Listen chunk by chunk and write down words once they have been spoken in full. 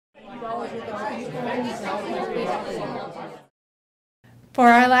For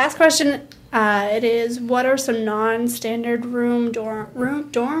our last question, it is, what are some non-standard dorm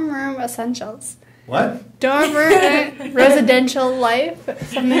room essentials? What? Dorm room, residential life,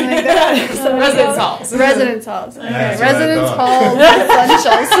 something like that. Residence halls. Residence halls. Okay, That's residence halls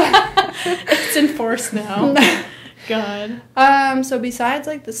essentials. It's enforced now. God. So besides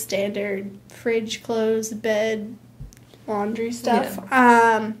like the standard fridge, clothes, bed, laundry stuff,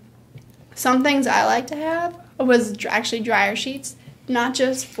 some things I like to have was actually dryer sheets, not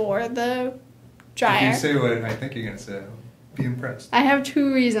just for the dryer. If you say what I think you're going to say, I'll be impressed. I have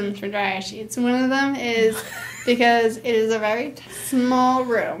 2 reasons for dryer sheets. One of them is because it is a very small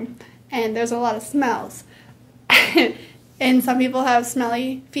room and there's a lot of smells. And some people have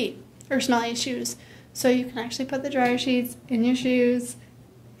smelly feet or smelly shoes. So you can actually put the dryer sheets in your shoes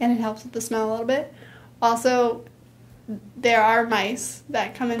and it helps with the smell a little bit. Also, there are mice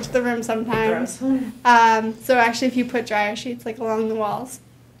that come into the room sometimes. So actually if you put dryer sheets like along the walls,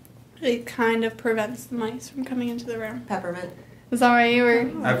 it kind of prevents the mice from coming into the room. Peppermint. Is that why you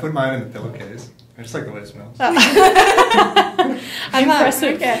were? I put mine in the pillowcase. I just like the way it smells. I'm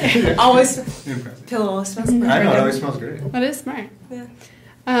impressive. Okay. Always Impressive. pillow always smells. I know, it always smells great. That is smart. Yeah.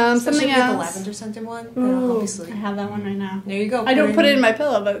 Something Especially else. the lavender scented one. It'll help you I sleep. have that one right now. There you go. I don't put it in my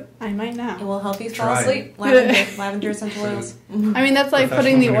pillow, but I might now. It will help you fall Try it. asleep. Lavender essential oils. I mean, that's like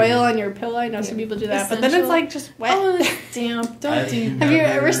putting the Professional oil on your pillow. I know some people do that, but then Essential. it's like just wet. Oh, it's damp. Don't do that. Have you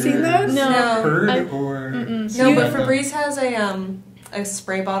ever seen those? No. Heard I- or No, but Febreze has a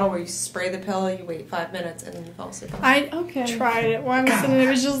spray bottle where you spray the pillow, you wait 5 minutes, and then you fall asleep. I tried it once, and it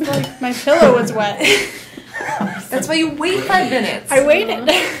was just like my pillow was wet. That's why you wait 5 minutes. I waited.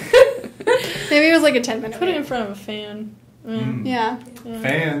 Maybe it was like a 10-minute. Put it in front of a fan. Yeah.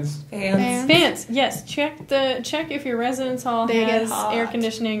 Fans. Fans, yes. Check if your residence hall They get has hot. air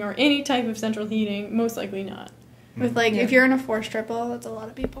conditioning or any type of central heating. Most likely not. With like, if you're in a 4-triple, that's a lot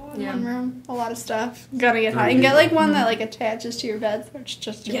of people in Yeah. one room. A lot of stuff. Gotta get hot. You can get like one that like attaches to your bed, so it's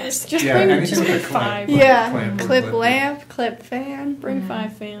just yours. Yes, just Yeah, bring anything with a clamp. 5. Yeah. Clamp or Clip clip. lamp, clip fan. Bring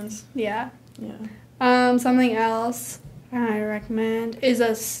 5 fans. Yeah. Yeah. Something else I recommend is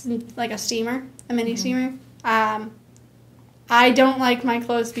a steamer, a mini steamer. I don't like my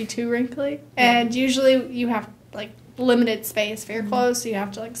clothes to be too wrinkly, and usually you have like limited space for your clothes, so you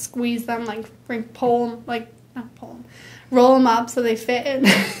have to like squeeze them, like roll them up so they fit in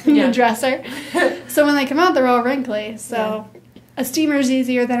the dresser. So when they come out, they're all wrinkly. So a steamer is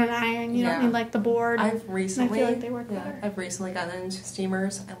easier than an iron. You don't need like the board. I've recently, I feel like they work better. I've recently gotten into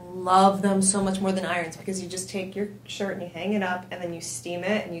steamers. I love them so much more than irons because you just take your shirt and you hang it up and then you steam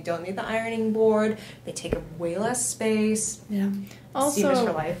it and you don't need the ironing board. They take up way less space. Yeah. Steamers for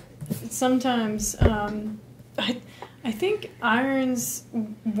Also, life. sometimes I think irons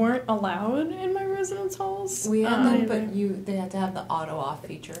weren't allowed in my residence halls. We had them, but they had to have the auto off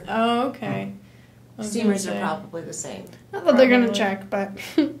feature. Oh, okay. I was Steamers gonna are say, probably the same. Not that they're gonna Probably. check, but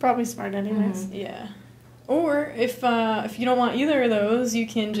probably smart anyways. Yeah. Or if you don't want either of those, you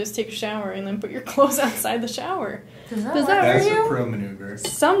can just take a shower and then put your clothes outside the shower. Does that Does work that for That's you? a pro maneuver.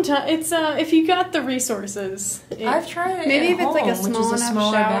 Sometimes it's if you got the resources. I've tried it Maybe at if it's like a home, which small is a enough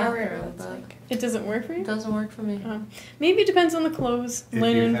smaller shower, bathroom, it's but like It doesn't work for you. it doesn't work for me. Maybe it depends on the clothes. If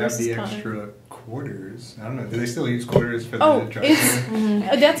Linen you have versus the cotton. extra quarters, I don't know. Do they still use quarters for Oh, the dry it's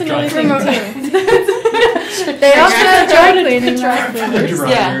cleaner? that's another thing Remote. too. They also have dry cleaning. The dryer.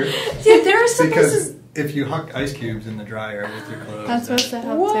 Yeah, there are some Because places. if you huck ice cubes in the dryer with your clothes, That's supposed to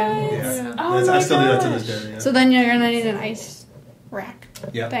help What? too. Yeah. Oh I my still do that to gosh. this day. Yeah. So then you're gonna need an ice rack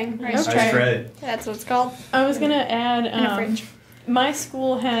yeah. thing, right? Okay. Ice tray. That's what it's called. I was gonna add. In a fridge. My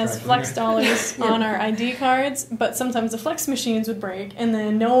school has Dry flex cleaner. dollars on our ID cards, but sometimes the flex machines would break, and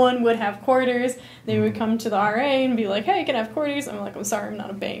then no one would have quarters. They would come to the RA and be like, "Hey, can I have quarters?" I'm like, "I'm sorry, I'm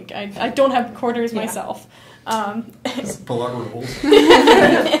not a bank. I don't have quarters myself." Just pull out rolls. No.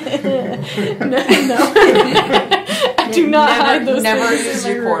 I do not hide those Never things in use my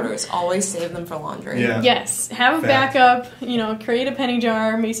your room. quarters. Always save them for laundry. Yeah. Yes, have a Fact. backup. Create a penny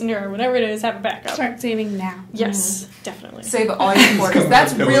jar, mason jar, whatever it is. Have a backup. Start saving now. Yes, definitely. Save all your quarters.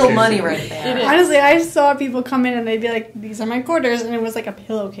 That's real money right there. It is. Honestly, I saw people come in and they'd be like, "These are my quarters," and it was like a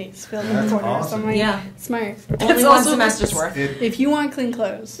pillowcase filled with That's quarters. awesome. I'm like, Yeah. smart. Only one semester's worth. It If you want clean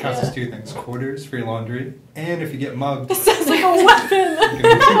clothes, costs us 2 things: quarters for your laundry, and if you get mugged, Sounds like a weapon. you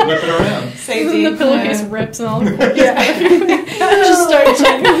can whip it around. Safety. The pillowcase rips and all the quarters. just start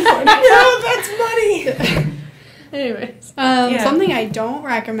checking quarters. That's money. Anyways. Yeah. Something I don't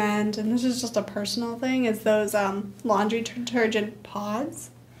recommend, and this is just a personal thing, is those laundry detergent pods.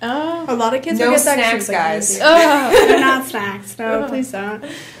 A Oh. lot of kids No forget that snacks, super guys. easy. They're not snacks. No, Oh. please don't.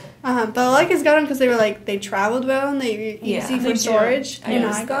 But Aleka's got them because they were like, they traveled well and they were Yeah, easy they for do. storage. I And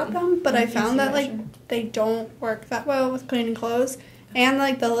noticed I got them. them, but I Easy found that like measure. they don't work that well with cleaning clothes. And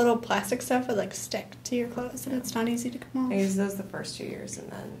like the little plastic stuff would like stick to your clothes and it's not easy to come off. I used those the first 2 years and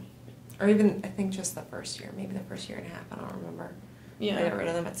then, or even I think just the first year, maybe the first year and a half, I don't remember. I Yeah. got rid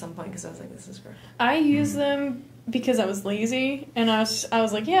of them at some point because I was like, this is gross. I use them because I was lazy, and I was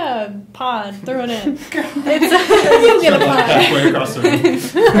like, yeah, pod, throw it in. You get a pod. Halfway across the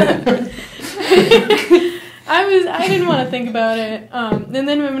room. I didn't want to think about it. And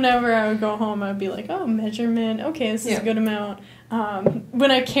then whenever I would go home, I'd be like, oh, measurement. Okay, this is a good amount.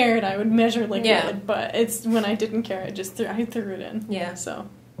 When I cared, I would measure liquid, but it's when I didn't care, I threw it in. Yeah. So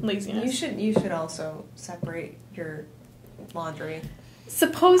laziness. You should also separate your laundry.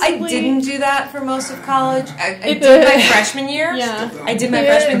 Supposedly, I didn't do that for most of college. I did my freshman year. Yeah. I did my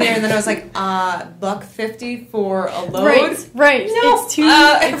freshman year, and then I was like, $1.50 for a load. Right. No, It's too.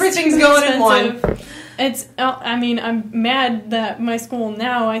 everything's it's too going in one. expensive. It's. I mean, I'm mad that my school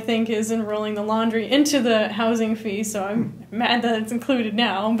now I think is enrolling the laundry into the housing fee, so I'm mad that it's included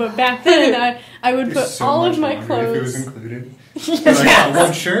now. But back then, I would There's put so all much of my laundry if it was clothes. included. Like, oh,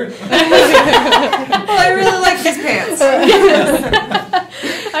 one shirt. Well, I really like these pants.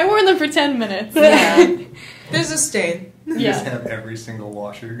 I wore them for 10 minutes. Yeah. There's a stain. You Yeah. just have every single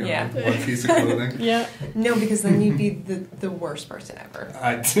washer go Yeah. with one piece of clothing. Yeah. No, because then you'd be the worst person ever.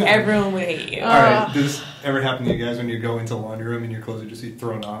 All Everyone would hate you. right, does this ever happen to you guys when you go into the laundry room and your clothes are just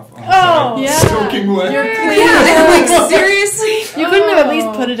thrown off on the Oh, side, yeah. soaking wet? Yeah, like seriously. You couldn't have at least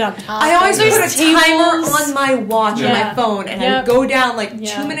Oh. put it on top. I always There's put a timer tables. on my watch on Yeah. my phone, and Yep. I'd go down like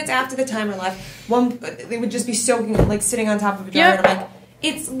Yeah. 2 minutes after the timer left. They would just be soaking, like sitting on top of a dryer, Yep. and I'm like,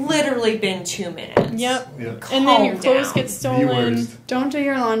 it's literally been 2 minutes. Yep. Yeah. And then your Calm clothes down. get The stolen. worst. Don't do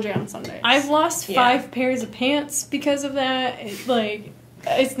your laundry on Sundays. I've lost Yeah. 5 pairs of pants because of that. It's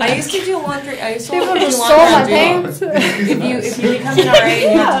not. I used to do laundry. I used to People do just laundry stole on my Duo. pants. If you become an RA,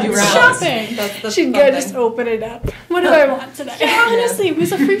 you have to do Yeah, rounds. shopping. That's the She'd fun go just thing. open it up. What do I want today? Honestly, it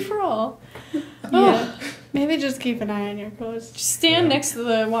was a free for all. Yeah. Maybe just keep an eye on your clothes. Just stand next to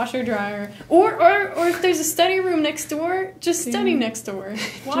the washer dryer, or if there's a study room next door, just study next door.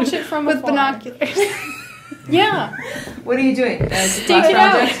 Watch it from With afar. binoculars. Yeah. What are you doing? Take it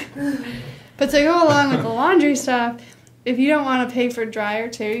out. But to go along with the laundry stuff, if you don't want to pay for dryer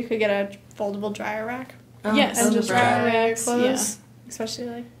too, you could get a foldable dryer rack. Oh, Yes, And those just are dry right. your racks, clothes. Especially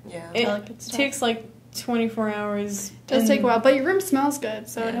like Yeah. It delicate stuff. takes like 24 hours. It does and- take a while, but your room smells good,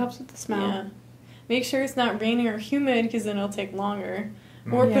 so it Yeah. helps with the smell. Yeah. Make sure it's not raining or humid because then it'll take longer.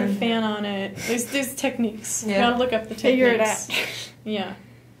 Or Yeah. put a fan on it. There's techniques. You Yeah. gotta look up the techniques. Figure it out. Yeah.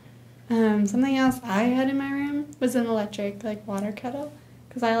 Something else I had in my room was an electric like water kettle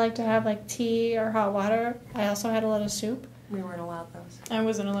because I like to have like tea or hot water. I also had a lot of soup. We weren't allowed those. I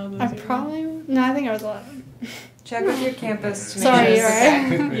wasn't allowed those I either. probably no, I think I was allowed. Check with your campus to make Sorry, sure you're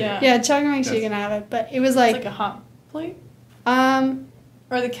it's okay. right. Yeah. Yeah, check and make sure you can have it. But it was It's like, like a hot plate? um,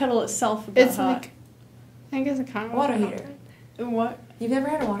 Or the kettle itself would be it's hot. like I guess it kind of Water was heater. What? You've never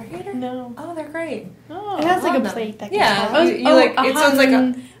had a water heater? No. Oh, they're great. Oh. It has like love a them. plate that Yeah. can You like a it hot sounds like a.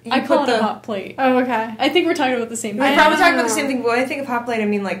 one. You I call put it the. a hot plate. Oh, okay. I think we're talking about the same We're thing. probably talking about Oh. the same thing. But when I think of hot plate, I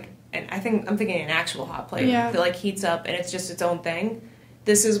mean like, and I'm thinking an actual hot plate Yeah. that like heats up and it's just its own thing.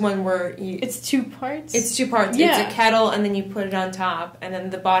 This is one where It's 2 parts? it's 2 parts. Yeah. It's a kettle and then you put it on top and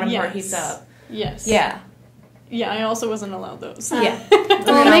then the bottom part Yes. heats up. Yes. Yeah. Yeah, I also wasn't allowed those. Yeah.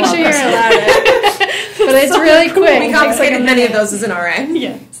 Well, make sure you're allowed it. But it's really quick. We It takes like a confiscated many of minute. those as an RA.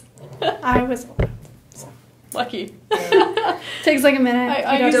 Yes. I was allowed. Lucky. Takes like a minute.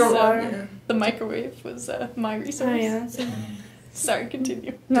 I You used don't to- water. The microwave was my resource. Oh yeah. That's Sorry,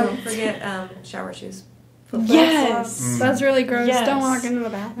 continue. no. Don't forget shower shoes. Yes. That's really gross. Yes. Don't walk into the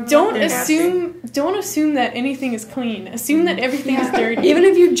bathroom. Don't They're assume that anything is clean. Assume that everything is dirty. Even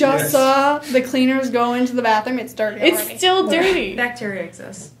if you just Yes. saw the cleaners go into the bathroom, it's dirty already. it's still dirty. Bacteria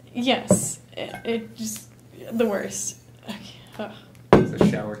exists. Yes. It just the worst. Okay. Ugh. It's a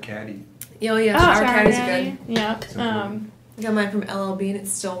shower caddy. Oh yeah, Ah, shower shower caddies are caddy. good. Yeah. It's important. I got mine from LLB and it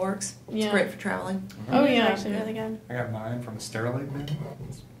still works. It's Yeah. great for traveling. Oh, It's yeah. actually really good. I got mine from a Sterilite man.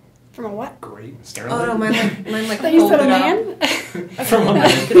 It's From a what? great. Sterilite. Oh no, mine like That you said folded a up. man? From a You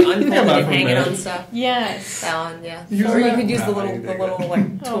man. can unfold Yeah, it mine and from hang it man. on stuff. Yes. That one, yeah. Use Or you that? could use the Nah, little there you like Oh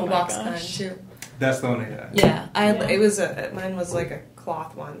my toolbox kind gosh. too. That's the one I got. Yeah, Yeah. it was mine was like a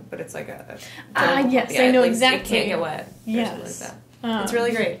cloth one, but it's like a Yes, I know like, exactly. It can't get wet. or Yes. something like that. Um, It's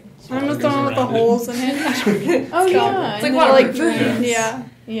really great. I'm just the one with the holes in it. Oh yeah. It's like and water- like Waterproof. yeah.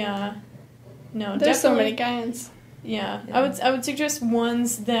 Yeah. No, There's so definitely. many kinds. Yeah. I would suggest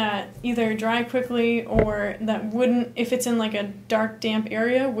ones that either dry quickly or that wouldn't, if it's in like a dark, damp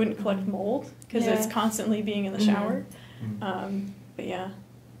area, wouldn't collect mold because it's constantly being in the shower. But yeah,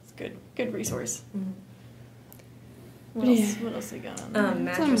 it's good resource. What else we got on there?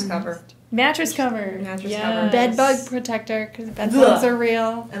 Mattress cover. Mattress cover. Mattress cover. Bed bug protector, because bed bugs are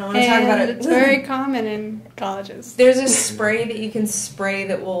real. I don't want to talk about it. It's very common in colleges. There's a spray that you can spray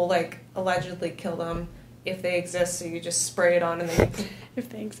that will, like, allegedly kill them if they exist, so you just spray it on and then you If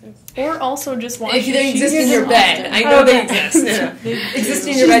they exist. Or also just wash if your they exist sheets in your bed. often. I know they exist. No. They exist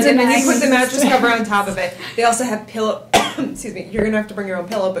in your bed, and then you put the mattress cover on top of it. They also have pillow. Excuse me. You're gonna have to bring your own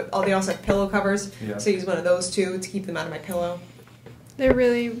pillow, but they also have pillow covers. Yeah. So use one of those too to keep them out of my pillow. They're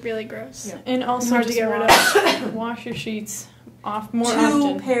really, really gross. Yeah. And also Hard to just get rid of. wash your sheets off more 2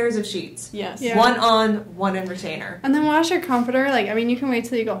 often. pairs of sheets. Yes. Yeah. One on, one in retainer. And then wash your comforter. Like, I mean, you can wait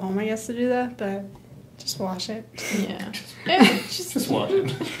till you go home, I guess, to do that, but just wash it. Yeah. Just watch it.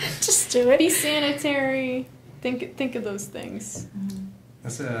 Just do it. Be sanitary. Think of those things.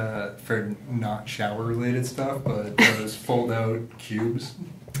 That's for not shower related stuff, but those fold out cubes,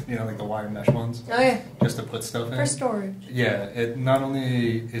 you know, like the wire mesh ones, Oh yeah, just to put stuff in. for storage. Yeah, it not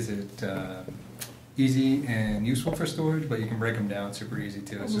only is it easy and useful for storage, but you can break them down super easy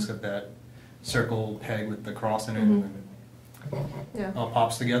too. It's just got that circle peg with the cross in it, and then Yeah. it all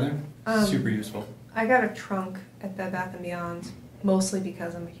pops together. Super useful. I got a trunk at Bed Bath & Beyond, mostly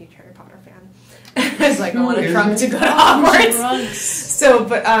because I'm a huge Harry Potter fan. I was like, I want a trunk to go to Hogwarts. So,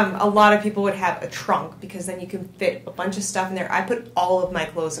 but a lot of people would have a trunk because then you can fit a bunch of stuff in there. I put all of my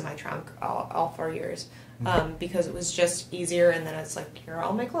clothes in my trunk all 4 years because it was just easier, and then it's like, here are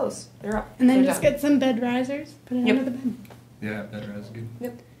all my clothes. They're up. And then They're just done. get some bed risers, put it Yep. under the bed. Yeah, that is good.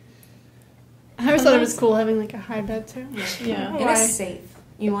 Yep. I always thought it was cool having like a high bed too. Yeah. And Why? a safe.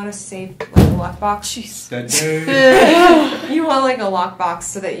 You want a safe, like a lockbox. Jeez. You want like a lockbox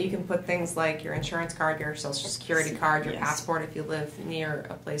so that you can put things like your insurance card, your social security card, your passport if you live near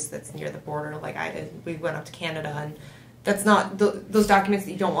a place that's near the border, like I did. We went up to Canada, and that's not those documents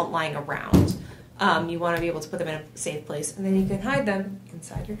that you don't want lying around. You want to be able to put them in a safe place, and then you can hide them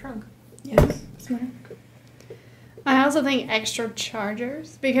inside your trunk. Yes, smart. I also think extra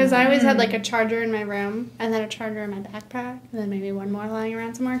chargers, because I always had like a charger in my room and then a charger in my backpack and then maybe one more lying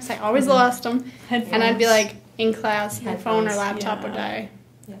around somewhere because I always lost them. Headphones. And I'd be like in class, my phone or Headphones, laptop would die.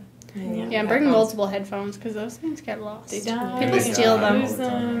 Yeah, bring multiple headphones because those things get lost. They die. People They steal die them. all Lose the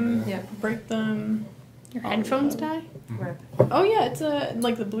time, them. yeah. Break them. Your headphones die? Rip. Oh yeah, it's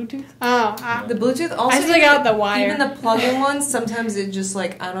like the Bluetooth. Oh, The Bluetooth also. I just like out the wire. Even the plug-in ones, sometimes it just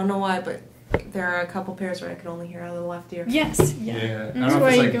like, I don't know why, but there are a couple pairs where I can only hear out of the left ear. Yes. Yeah, Yeah. I don't That's know why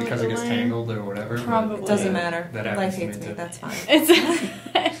if you it's go like because with it the gets wire. tangled or whatever. but Probably. It doesn't yeah, matter. That Life happens to hates me me. too. That's fine.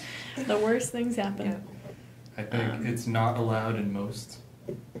 It's the worst things happen. Yeah. I think it's not allowed in most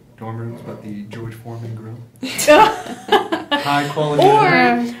dorm rooms, but the George Foreman grill. High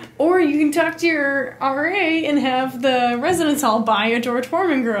quality. Or you can talk to your RA and have the residence hall buy a George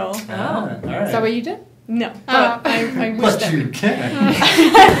Foreman grill. All right. Is that what you did? No, but I wish But that you can.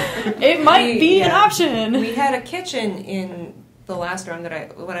 it might be an option. We had a kitchen in the last dorm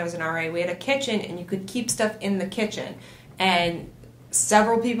when I was in RA. We had a kitchen, and you could keep stuff in the kitchen. And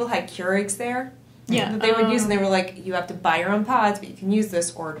several people had Keurigs there Yeah. that they would use, and they were like, "You have to buy your own pods, but you can use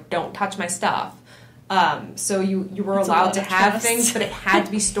this, or don't touch my stuff." So you were That's a allowed lot to of have trust. things, but it had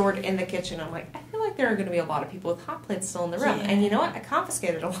to be stored in the kitchen. I'm like, I feel like there are going to be a lot of people with hot plates still in the room, Yeah. and you know what? I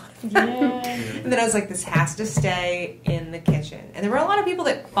confiscated a lot of Yeah. And then I was like, this has to stay in the kitchen. And there were a lot of people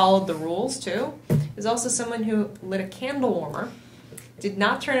that followed the rules, too. There's also someone who lit a candle warmer, did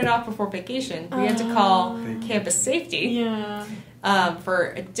not turn it off before vacation. We had to call campus safety Yeah.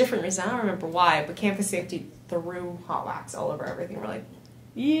 for a different reason. I don't remember why, but campus safety threw hot wax all over everything. We're like,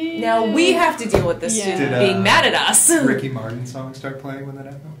 Yeah. now we have to deal with this Yeah. student Did, being mad at us. Ricky Martin song start playing when that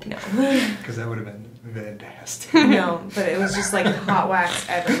happened? No. Because that would have been fantastic. No, but it was just like hot wax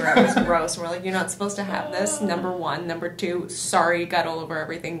everywhere. It was gross. And we're like, you're not supposed to have this. Number one. Number two, sorry, it got all over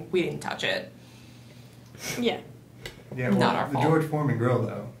everything. We didn't touch it. Yeah. Yeah, well, Not our the fault. George Foreman grill,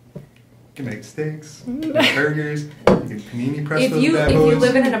 though. You can make steaks, you can make burgers, you can panini press If those you bad boys.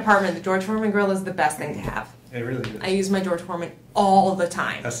 live in an apartment, the George Foreman grill is the best thing to have. It really is. I use my George Foreman all the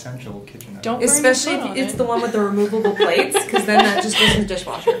time. Essential kitchen item. Don't burn Especially your if foot it's on the it. one with the removable plates, because then that just goes in the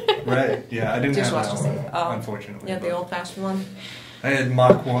dishwasher. Right, yeah, I didn't have Dishwasher that one, safe. Oh. unfortunately. Yeah, the but old-fashioned one. I had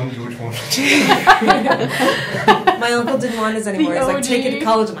Mach 1 George Foreman. My uncle didn't want his anymore. He's like, OG. take it to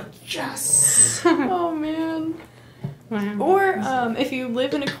college. I'm like, yes. Oh man. Wow. Or if you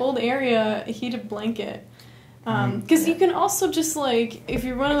live in a cold area, a heated blanket. Because you can also just, like, if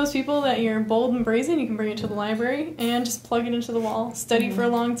you're one of those people that you're bold and brazen, you can bring it to the library and just plug it into the wall, study for a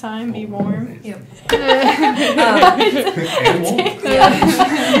long time, be warm. Yep.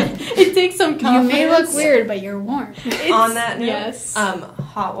 It takes some confidence. You may look weird, but you're warm. On that note, yes.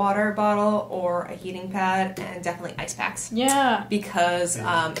 hot water bottle or a heating pad, and definitely ice packs. Yeah. Because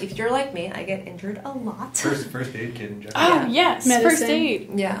if you're like me, I get injured a lot. First aid kit in general. Oh, yes. Medicine. First aid.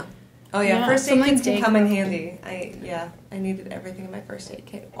 Yeah. Oh yeah, Yeah. first aid Something kits can big. come in handy. I needed everything in my first aid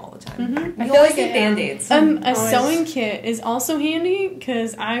kit all the time. Mhm. You I feel always like get I, Band-Aids. A Always. sewing kit is also handy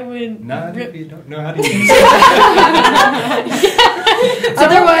because I would Not rip. if you don't know how to use it.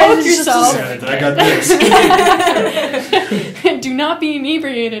 Otherwise, Poke it's just yourself. Right, I got this. Do not be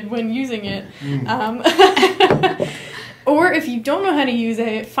inebriated when using it. Mm. Or if you don't know how to use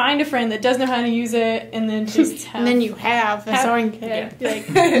it, find a friend that does know how to use it, and then just have And then you have a sewing kit. Yeah.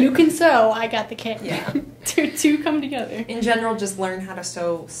 You're like, you can sew. I got the kit. Yeah. two come together. In general, just learn how to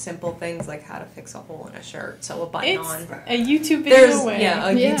sew simple things like how to fix a hole in a shirt, sew a button It's on. a YouTube video There's away.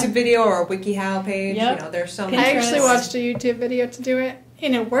 a Yeah. YouTube video or a WikiHow page. Yep. You know, there's so I many. actually Pinterest. watched a YouTube video to do it,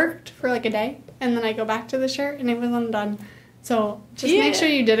 and it worked for like a day. And then I go back to the shirt, and it was undone. So just Yeah. make sure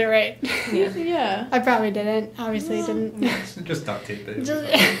you did it right. Yeah. I probably didn't. Obviously, didn't. Just duct tape it.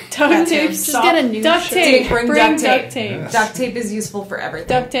 Just, Duct tape. Just get a new duct shirt. tape. Bring Bring duct duct tape. tape. Duct tape is useful for everything.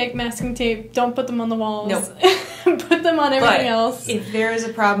 Duct tape, masking tape. Don't put them on the walls. Nope. Put them on everything else. If there is a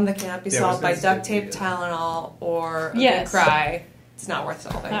problem that cannot be Yeah, solved by what's duct that? tape, Tylenol, or a Yes. good cry, it's not worth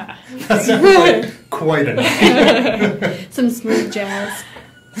solving. Ah. That sounds like quite enough. some smooth jazz.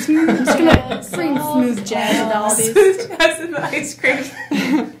 I'm just gonna bring smooth jazz into all these. That's in the ice cream.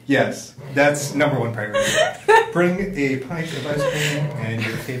 Yes, that's number one priority. Bring a pint of ice cream and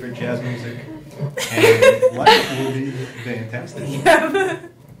your favorite jazz music, and life will be fantastic.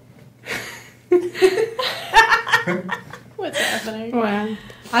 What's happening? Wow.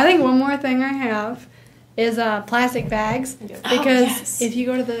 I think one more thing I have is plastic bags. Yeah. Because yes. if you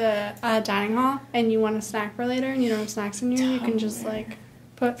go to the dining hall and you want a snack for later and you don't have snacks in you can just like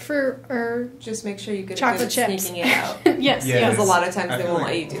put fruit or Just make sure you get Chocolate good at chips. sneaking it out. Yes, Yeah. yes. Because a lot of times I they feel won't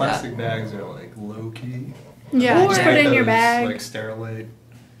like let you do plastic that. bags are like low key. yeah, Or- just put it in your Those, bag. Like Sterilite.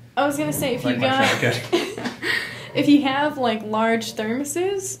 I was gonna say if Like you my got jacket. if you have like large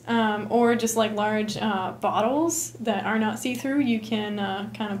thermoses or just like large bottles that are not see-through, you can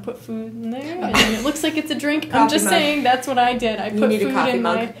kind of put food in there and it looks like it's a drink. I'm Coffee just mug. saying that's what I did. I You put need a food coffee in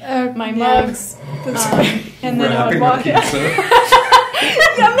mug. my Yeah. mugs and then I would Wrapping walk a out. pizza.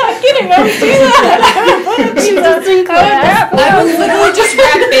 I'm not kidding. I would do that. I would literally just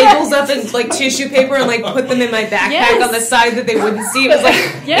wrap bagels up in like tissue paper and like put them in my backpack Yes. on the side that they wouldn't see. It was like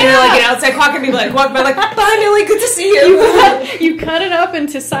Yeah. in like an outside pocket. And people like walk by like, "Bye, Millie, good to see you." You cut it up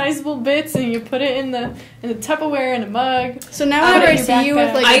into sizable bits and you put it in the Tupperware in a mug. So now Put it whenever I in your see you with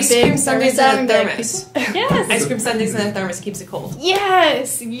backpack. like Ice a big cream sundaes thermos, in a I'm like, thermos. Yes. Ice cream sundaes in a thermos keeps it cold.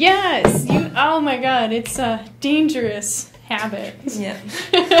 Yes. Yes. You. Oh my God. It's a dangerous habit. Yeah,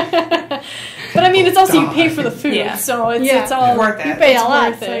 But I mean, it's also you pay for the food, Yeah. so it's Yeah. it's all Worth it. you pay a It's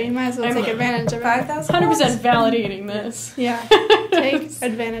lot, worth so it. you might as well I'm take a- advantage of it. 5,000. 100% validating this. Yeah, take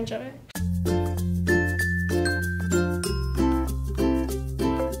advantage of it.